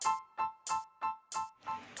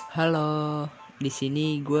Halo, di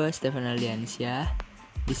sini gue Stefan Aliansyah.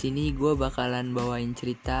 Di sini gue bakalan bawain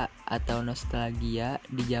cerita atau nostalgia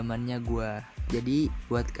di zamannya gue. Jadi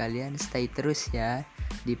buat kalian stay terus ya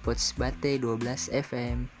di PODSBATE 12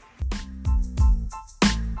 FM.